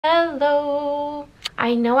Hello.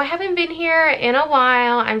 I know I haven't been here in a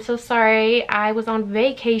while. I'm so sorry. I was on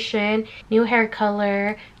vacation. New hair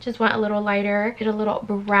color. Just went a little lighter. Did a little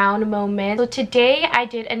brown moment. So today I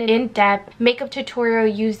did an in-depth makeup tutorial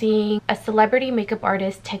using a celebrity makeup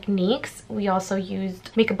artist techniques. We also used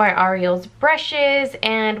Makeup by Ariel's brushes,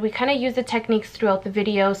 and we kind of used the techniques throughout the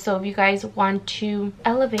video. So if you guys want to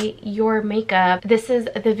elevate your makeup, this is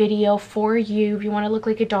the video for you. If you want to look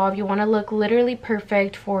like a doll, if you want to look literally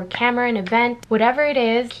perfect for camera and event, whatever it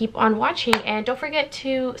is, keep on watching. And don't forget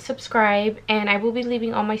to subscribe, and I will be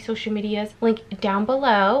leaving all my social medias linked down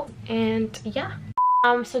below. And yeah,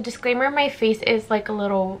 so disclaimer, my face is like a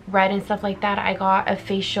little red and stuff like that. I got a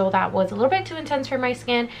facial that was a little bit too intense for my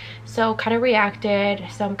skin, so kind of reacted.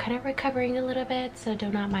 So I'm kind of recovering a little bit, so do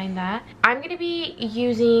not mind that. I'm going to be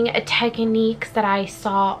using techniques that I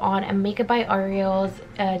saw on a Makeup by Ariel's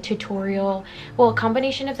tutorial. Well, a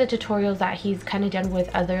combination of the tutorials that he's kind of done with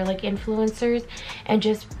other like influencers, and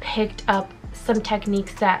just picked up some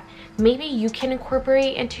techniques that maybe you can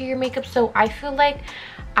incorporate into your makeup. So I feel like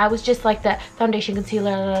I was just like the foundation,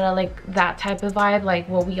 concealer, like that type of vibe, like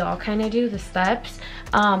what we all kind of do, the steps.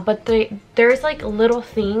 But there's like little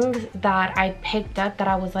things that I picked up that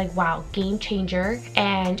I was like, wow, game changer,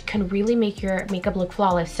 and can really make your makeup look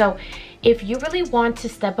flawless. So if you really want to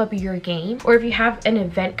step up your game, or if you have an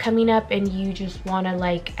event coming up and you just want to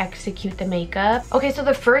like execute the makeup. Okay, so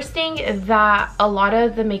the first thing that a lot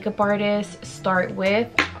of the makeup artists start with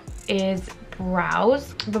is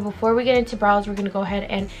brows. But before we get into brows, we're gonna go ahead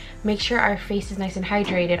and make sure our face is nice and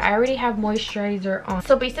hydrated. I already have moisturizer on.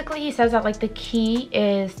 So basically he says that like the key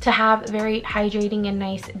is to have very hydrating and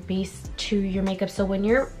nice base to your makeup, so when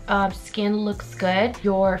your skin looks good,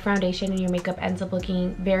 your foundation and your makeup ends up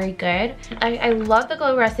looking very good. I love the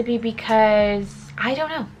glow recipe because I don't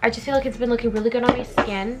know, I just feel like it's been looking really good on my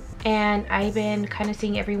skin, and I've been kind of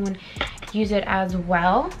seeing everyone use it as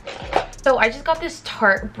well. So I just got this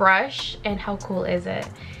Tarte brush, and how cool is it?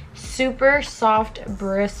 Super soft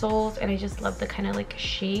bristles, and I just love the kind of like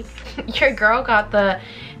shape. Your girl got the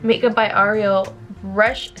Makeup by Ariel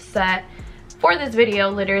brush set for this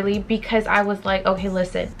video literally because I was like, okay,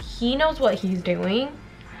 listen, he knows what he's doing.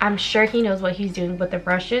 I'm sure he knows what he's doing with the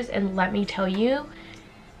brushes, and let me tell you,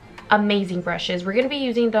 amazing brushes. We're gonna be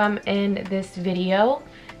using them in this video,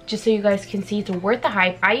 just so you guys can see it's worth the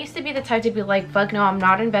hype. I used to be the type to be like, fuck no, I'm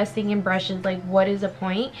not investing in brushes, like what is the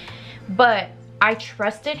point? But I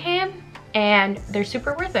trusted him, and they're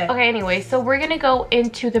super worth it. Okay, anyway, so we're gonna go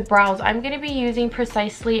into the brows. I'm gonna be using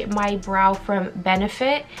precisely my brow from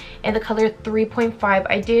Benefit in the color 3.5.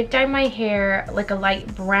 I did dye my hair like a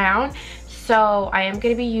light brown, so I am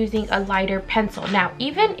gonna be using a lighter pencil. Now,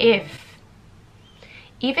 even if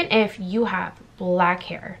you have black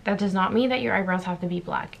hair, that does not mean that your eyebrows have to be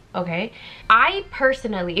black, okay? I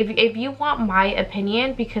personally, if you want my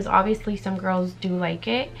opinion, because obviously some girls do like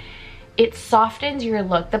it, it softens your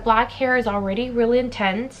look. The black hair is already really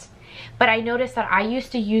intense, but I noticed that I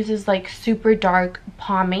used to use this like super dark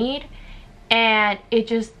pomade, and it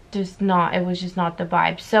just does not, it was just not the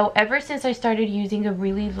vibe. So ever since I started using a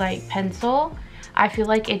really light pencil, I feel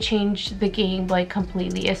like it changed the game like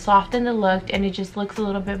completely. It softened the look, and it just looks a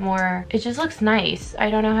little bit more, it just looks nice.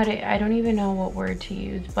 I don't know how to, I don't even know what word to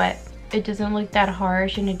use, but it doesn't look that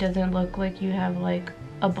harsh, and it doesn't look like you have like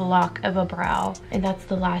a block of a brow, and that's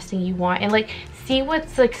the last thing you want. And like, see,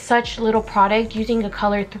 what's like such little product, using a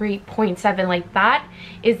color 3.7 like that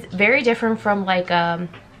is very different from like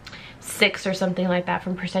 6 or something like that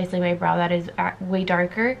from Precisely My Brow that is way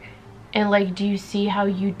darker. And like, do you see how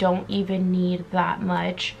you don't even need that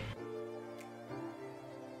much?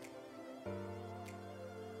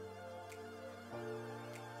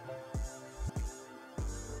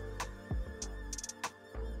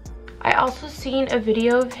 I also seen a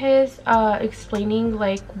video of his explaining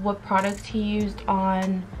like what products he used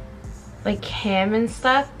on like him and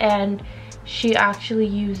stuff, and she actually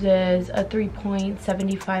uses a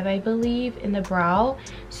 3.75, I believe, in the brow.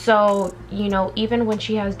 So, you know, even when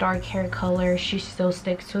she has dark hair color, she still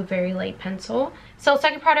sticks to a very light pencil. So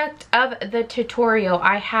second product of the tutorial,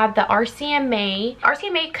 I have the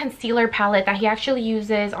RCMA concealer palette that he actually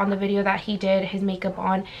uses on the video that he did his makeup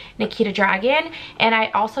on Nikita Dragon. And I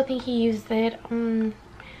also think he used it, I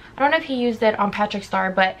I don't know if he used it on Patrick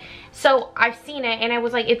Star, but so I've seen it and I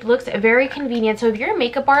was like, it looks very convenient. So if you're a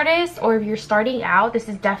makeup artist or if you're starting out, this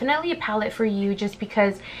is definitely a palette for you, just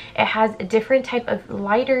because it has a different type of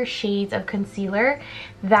lighter shades of concealer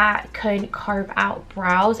that can carve out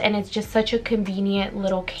brows, and it's just such a convenient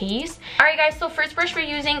little case. All right guys, so first brush we're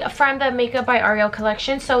using from the Makeup by Ariel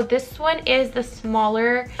collection. So this one is the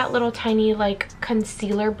smaller, that little tiny like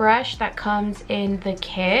concealer brush that comes in the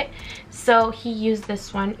kit. So he used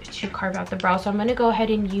this one to carve out the brow. So I'm going to go ahead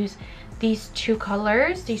and use these two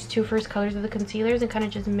colors, these two first colors of the concealers, and kind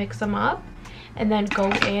of just mix them up and then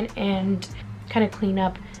go in and kind of clean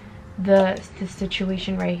up the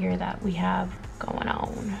situation right here that we have going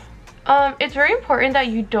on. It's very important that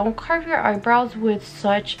you don't carve your eyebrows with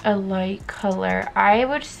such a light color. I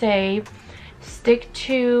would say stick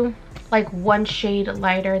to like one shade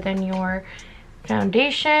lighter than your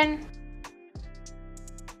foundation.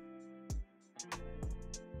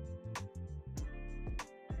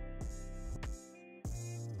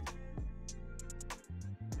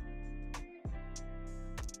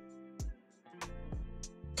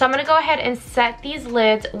 So I'm going to go ahead and set these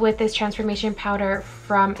lids with this transformation powder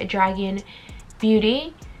from Dragon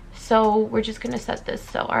Beauty. So we're just going to set this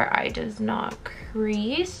so our eye does not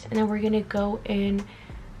crease. And then we're going to go in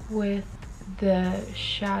with the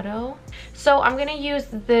shadow. So I'm going to use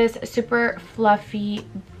this super fluffy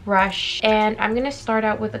brush. And I'm going to start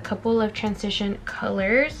out with a couple of transition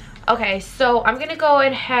colors. Okay, so I'm going to go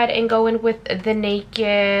ahead and go in with the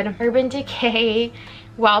Naked Urban Decay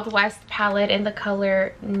Wild West palette in the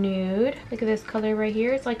color Nude. Look at this color right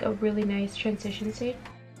here. It's like a really nice transition shade.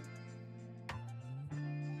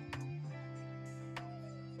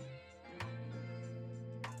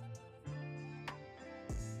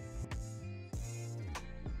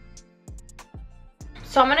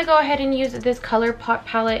 So I'm going to go ahead and use this color pot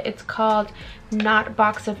palette. It's called Not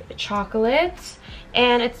Box of Chocolates,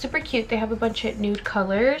 and it's super cute. They have a bunch of nude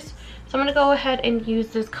colors. So I'm going to go ahead and use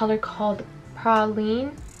this color called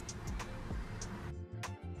Praline.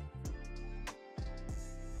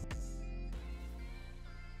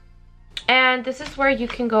 And this is where you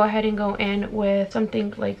can go ahead and go in with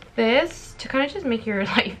something like this to kind of just make your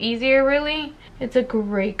life easier, really. It's a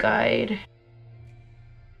great guide.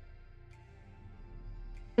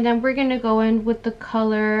 And then we're gonna go in with the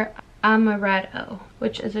color Amaretto,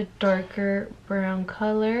 which is a darker brown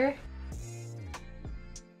color.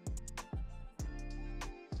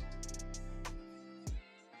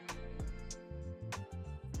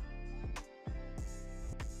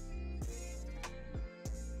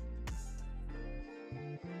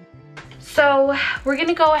 So we're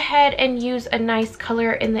gonna go ahead and use a nice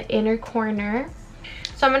color in the inner corner.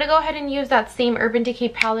 So I'm gonna go ahead and use that same Urban Decay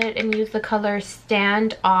palette and use the color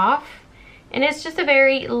Stand Off. And it's just a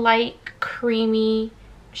very light, creamy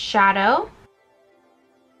shadow.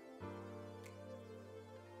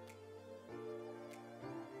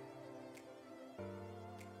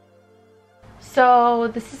 So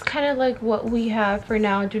this is kind of like what we have for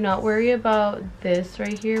now. Do not worry about this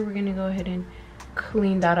right here. We're gonna go ahead and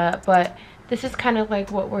clean that up, but this is kind of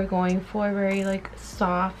like what we're going for, very like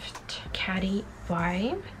soft catty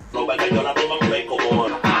vibe.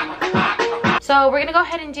 So we're gonna go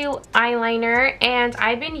ahead and do eyeliner, and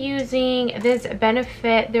I've been using this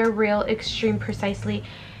Benefit They're Real Extreme Precisely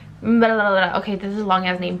okay, this is a long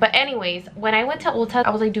ass name, but anyways, when I went to Ulta, I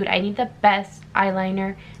was like, dude, I need the best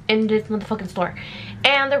eyeliner in this motherfucking store.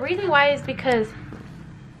 And the reason why is because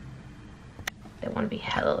they want to be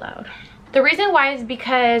hella loud. The reason why is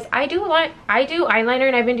because I do eyeliner,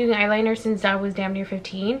 and I've been doing eyeliner since I was damn near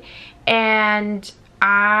 15, and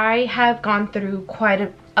I have gone through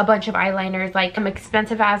quite a bunch of eyeliners, like from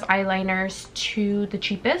expensive ass eyeliners to the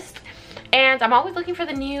cheapest, and I'm always looking for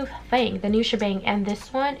the new thing, the new shebang, and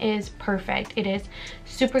this one is perfect. It is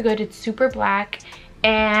super good. It's super black,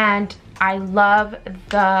 and I love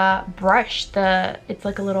the brush. It's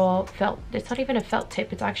like a little felt, it's not even a felt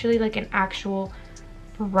tip, it's actually like an actual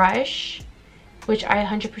brush, which I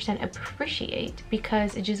 100% appreciate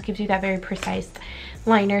because it just gives you that very precise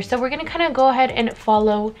liner. So we're gonna kind of go ahead and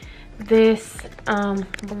follow this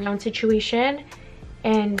brown situation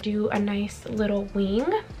and do a nice little wing.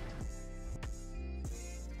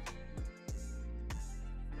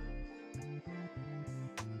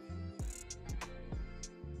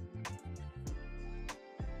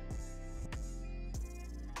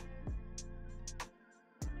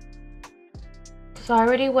 So I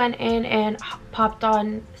already went in and popped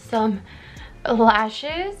on some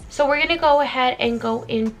lashes. So we're gonna go ahead and go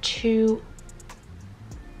into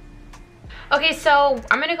Okay, so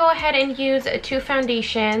I'm gonna go ahead and use two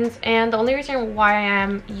foundations, and the only reason why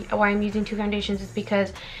I'm using two foundations is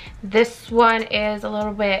because this one is a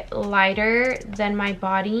little bit lighter than my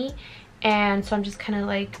body, and so I'm just kind of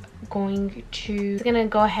like gonna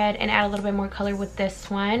go ahead and add a little bit more color with this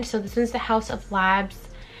one. So this one's the House of Labs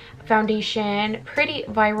foundation, pretty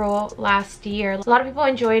viral last year. A lot of people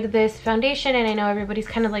enjoyed this foundation, and I know everybody's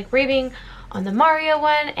kind of like raving on the Mario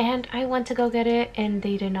one, and I went to go get it and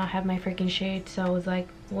they did not have my freaking shade, so I was like,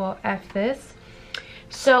 well, F this.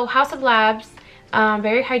 So House of Labs,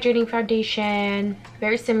 very hydrating foundation,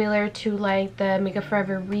 very similar to like the Makeup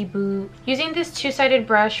Forever reboot. Using this two-sided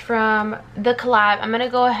brush from the collab, I'm gonna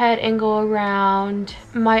go ahead and go around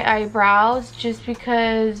my eyebrows just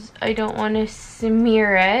because I don't want to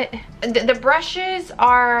smear it. The brushes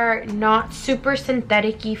are not super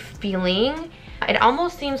synthetic-y feeling. It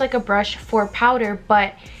almost seems like a brush for powder,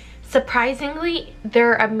 but surprisingly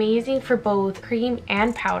they're amazing for both cream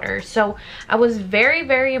and powder. So I was very,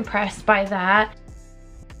 very impressed by that.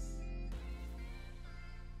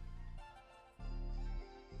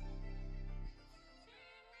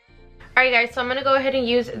 Alright guys, so I'm gonna go ahead and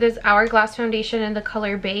use this Hourglass foundation in the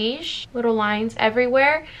color beige. Little lines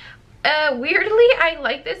everywhere. Weirdly, I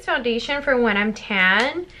like this foundation for when I'm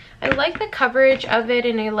tan. I like the coverage of it,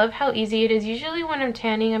 and I love how easy it is. Usually when I'm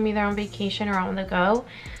tanning, I'm either on vacation or on the go.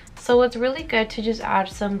 So it's really good to just add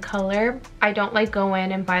some color. I don't like go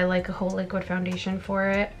in and buy like a whole liquid foundation for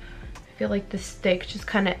it. I feel like the stick just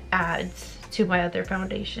kind of adds to my other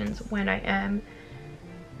foundations when I am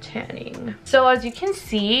tanning. So as you can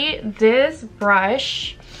see, this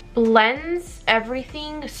brush blends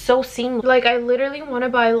everything so seamlessly. Like I literally want to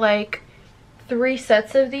buy like 3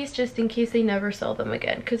 sets of these just in case they never sell them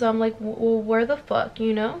again, because I'm like, well, where the fuck,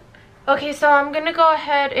 you know? Okay, so I'm gonna go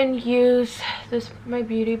ahead and use my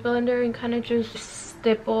beauty blender and kind of just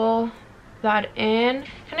stipple that in.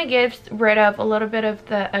 Kind of gives rid of a little bit of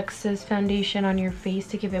the excess foundation on your face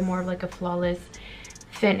to give it more of like a flawless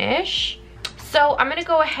finish. So I'm gonna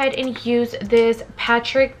go ahead and use this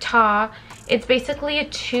Patrick Ta. It's basically a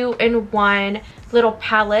 2-in-1 little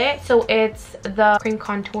palette. So it's the cream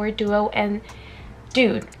contour duo, and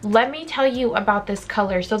dude, let me tell you about this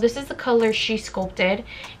color. So this is the color She Sculpted,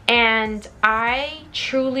 and I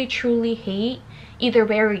truly hate either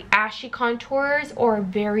very ashy contours or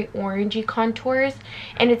very orangey contours,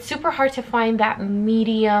 and it's super hard to find that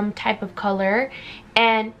medium type of color,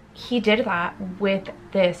 and he did that with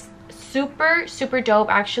this. Super dope.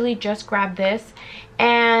 I actually just grabbed this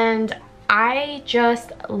and I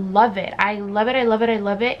just love it. I love it,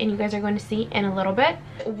 and you guys are going to see in a little bit.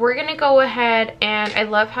 We're gonna go ahead, and I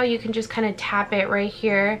love how you can just kind of tap it right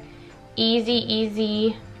here.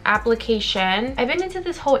 Easy application. I've been into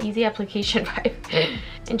this whole easy application vibe.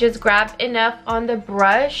 And just grab enough on the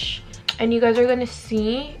brush, and you guys are gonna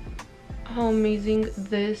see how amazing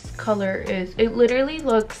this color is. It literally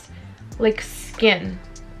looks like skin.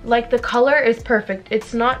 Like the color is perfect.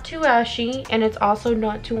 It's not too ashy and it's also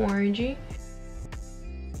not too orangey.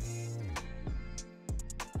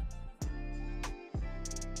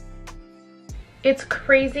 It's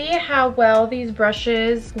crazy how well these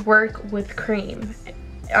brushes work with cream.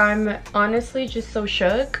 I'm honestly just so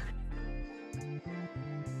shook.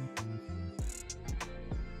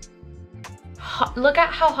 Look at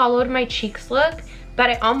how hollowed my cheeks look, that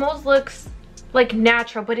it almost looks like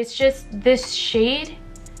natural, but it's just this shade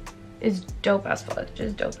is dope as fuck,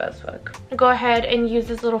 just dope as fuck. Go ahead and use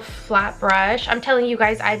this little flat brush. I'm telling you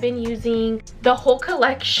guys, I've been using the whole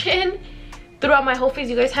collection throughout my whole face.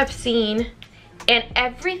 You guys have seen, and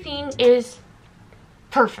everything is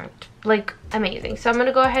perfect, like amazing. So I'm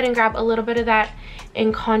gonna go ahead and grab a little bit of that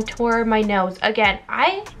and contour my nose. Again,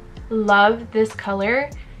 I love this color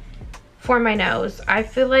for my nose. I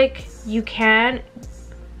feel like you can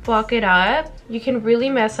fuck it up. You can really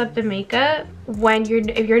mess up the makeup when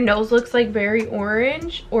if your nose looks like very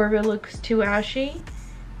orange, or if it looks too ashy.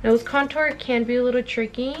 Nose contour can be a little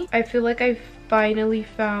tricky. I feel like I've finally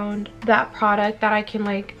found that product that I can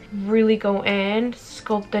like really go in,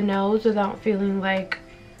 sculpt the nose without feeling like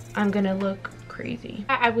I'm gonna look crazy.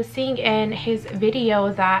 I was seeing in his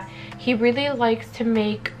video that he really likes to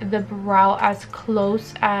make the brow as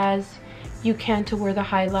close as you can to where the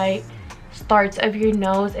highlight starts of your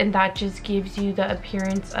nose, and that just gives you the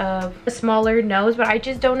appearance of a smaller nose. But I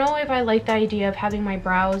just don't know if I like the idea of having my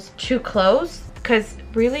brows too close, because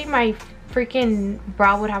really my freaking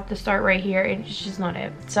brow would have to start right here, and it's just not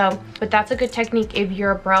it. So, but that's a good technique. If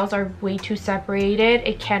your brows are way too separated,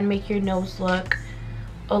 it can make your nose look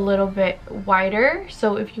a little bit wider.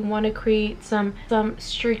 So if you want to create some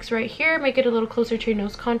streaks right here, make it a little closer to your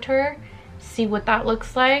nose contour, see what that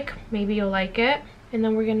looks like. Maybe you'll like it. And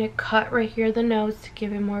then we're gonna cut right here the nose to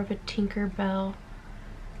give it more of a Tinkerbell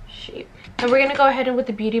shape. And we're gonna go ahead and with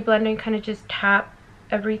the beauty blender and kind of just tap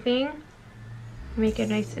everything, make it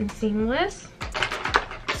nice and seamless.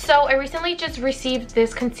 So I recently just received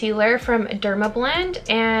this concealer from Dermablend,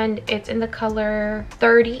 and it's in the color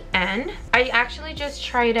 30N. I actually just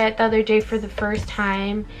tried it the other day for the first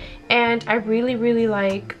time, and I really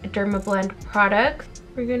like Dermablend products.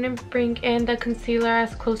 We're gonna bring in the concealer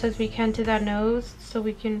as close as we can to that nose so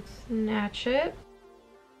we can snatch it.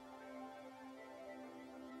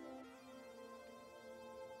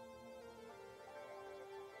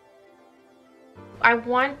 I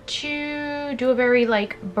want to do a very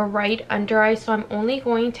like bright under eye, so I'm only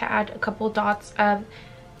going to add a couple dots of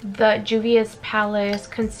the Juvia's Palace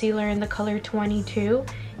concealer in the color 22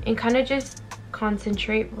 and kind of just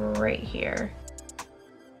concentrate right here.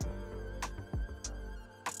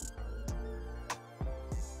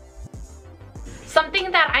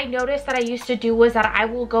 Something that I noticed that I used to do was that I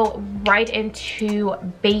will go right into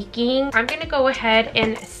baking. I'm gonna go ahead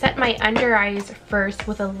and set my under eyes first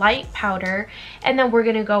with a light powder, and then we're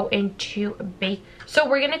gonna go into bake. So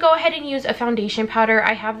we're gonna go ahead and use a foundation powder.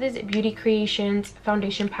 I have this Beauty Creations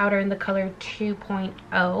foundation powder in the color 2.0.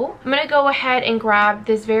 I'm gonna go ahead and grab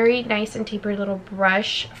this very nice and tapered little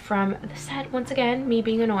brush from the set, once again, me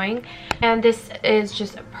being annoying. And this is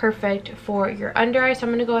just perfect for your under eye. So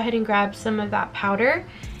I'm gonna go ahead and grab some of that powder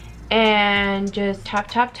and just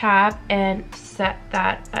tap and set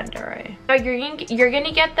that under eye. Now you're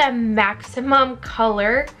gonna get the maximum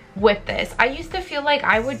color with this. I used to feel like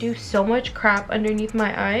I would do so much crap underneath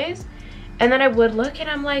my eyes, and then I would look and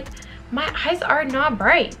I'm like, my eyes are not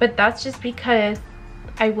bright, but that's just because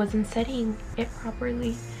I wasn't setting it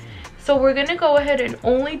properly. So we're gonna go ahead and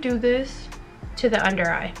only do this to the under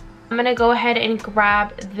eye. I'm gonna go ahead and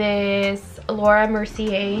grab this Laura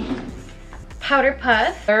Mercier powder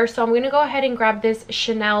puff. So I'm gonna go ahead and grab this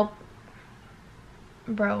Chanel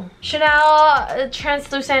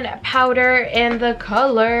translucent powder in the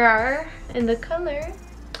color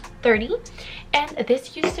 30, and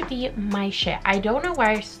this used to be my shit. I don't know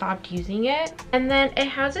why I stopped using it. And then it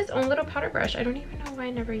has its own little powder brush. I don't even know why I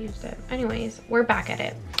never used it. Anyways, we're back at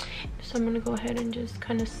it. So I'm gonna go ahead and just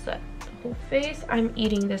kind of set the whole face. I'm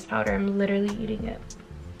eating this powder. I'm literally eating it.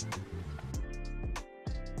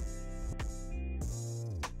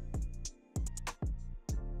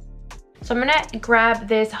 So I'm gonna grab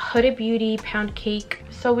this Huda Beauty Pound Cake.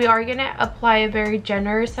 So we are gonna apply a very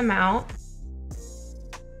generous amount.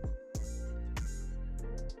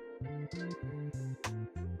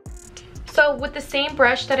 So with the same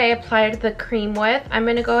brush that I applied the cream with, I'm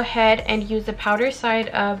gonna go ahead and use the powder side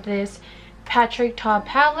of this Patrick Ta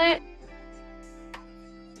palette.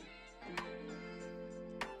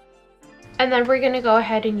 And then we're gonna go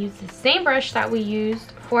ahead and use the same brush that we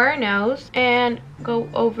used for our nose and go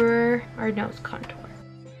over our nose contour.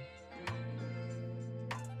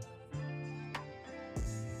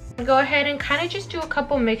 Go ahead and kind of just do a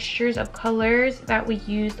couple mixtures of colors that we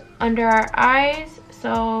used under our eyes.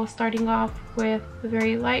 So starting off with the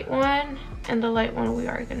very light one, and the light one we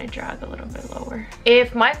are gonna drag a little bit lower.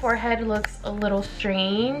 If my forehead looks a little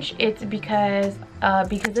strange, it's because of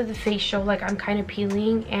the facial, like I'm kind of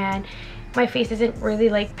peeling and my face isn't really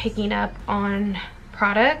like picking up on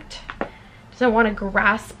product, doesn't want to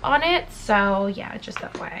grasp on it. So yeah, just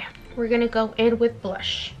that way. We're gonna go in with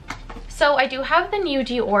blush. So I do have the new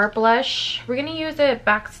Dior blush. We're gonna use a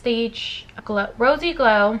Backstage Glow, Rosy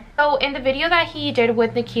Glow. So in the video that he did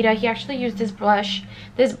with Nikita, he actually used this brush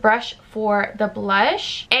for the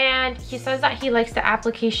blush, and he says that he likes the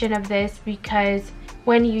application of this because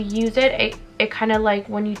when you use it, it kind of like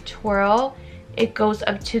when you twirl, it goes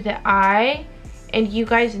up to the eye. And you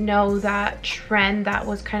guys know that trend that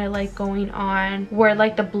was kind of like going on where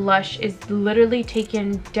like the blush is literally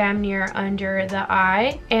taken damn near under the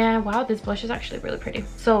eye. And wow, this blush is actually really pretty.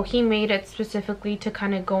 So he made it specifically to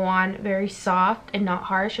kind of go on very soft and not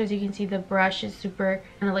harsh. As you can see, the brush is super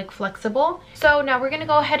kind of like flexible. So now we're gonna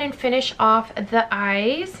go ahead and finish off the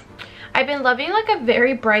eyes. I've been loving like a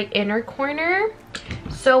very bright inner corner.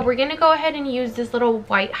 So we're gonna go ahead and use this little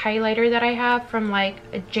white highlighter that I have from like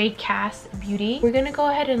a J Cass Beauty. We're gonna go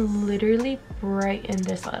ahead and literally brighten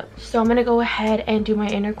this up. So I'm gonna go ahead and do my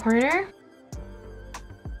inner corner.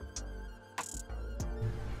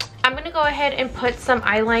 I'm gonna go ahead and put some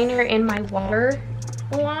eyeliner in my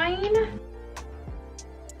waterline.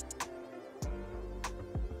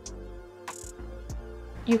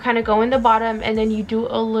 You kind of go in the bottom and then you do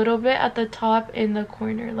a little bit at the top in the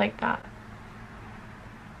corner like that.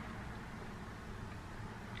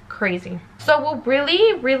 crazy. So what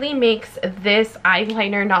really makes this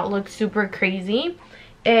eyeliner not look super crazy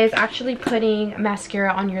is actually putting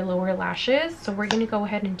mascara on your lower lashes. So we're gonna go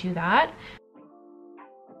ahead and do that.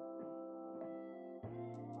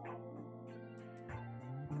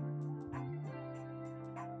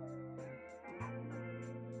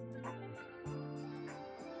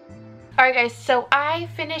 Alright guys, so I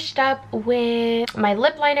finished up with my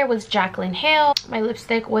lip liner was Jaclyn Hill. My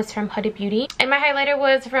lipstick was from Huda Beauty. And my highlighter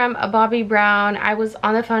was from Bobbi Brown. I was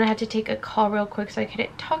on the phone. I had to take a call real quick so I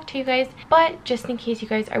couldn't talk to you guys. But just in case you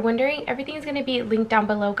guys are wondering, everything is going to be linked down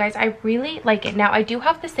below, guys. I really like it. Now, I do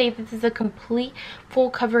have to say this is a complete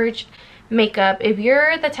full coverage makeup. If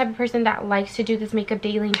you're the type of person that likes to do this makeup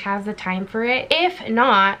daily and has the time for it, if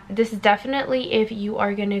not, this is definitely if you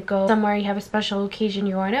are gonna go somewhere, you have a special occasion,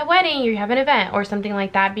 you're on a wedding, you have an event or something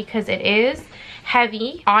like that, because it is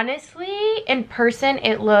heavy. Honestly, in person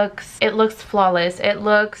it looks flawless.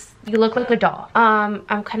 You look like a doll.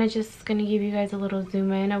 I'm kind of just gonna give you guys a little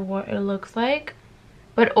zoom in of what it looks like.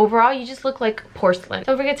 But overall, you just look like porcelain.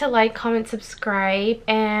 Don't forget to like, comment, subscribe,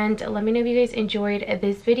 and let me know if you guys enjoyed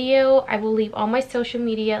this video. I will leave all my social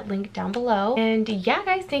media linked down below. And yeah,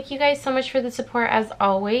 guys, thank you guys so much for the support as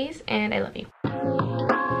always, and I love you.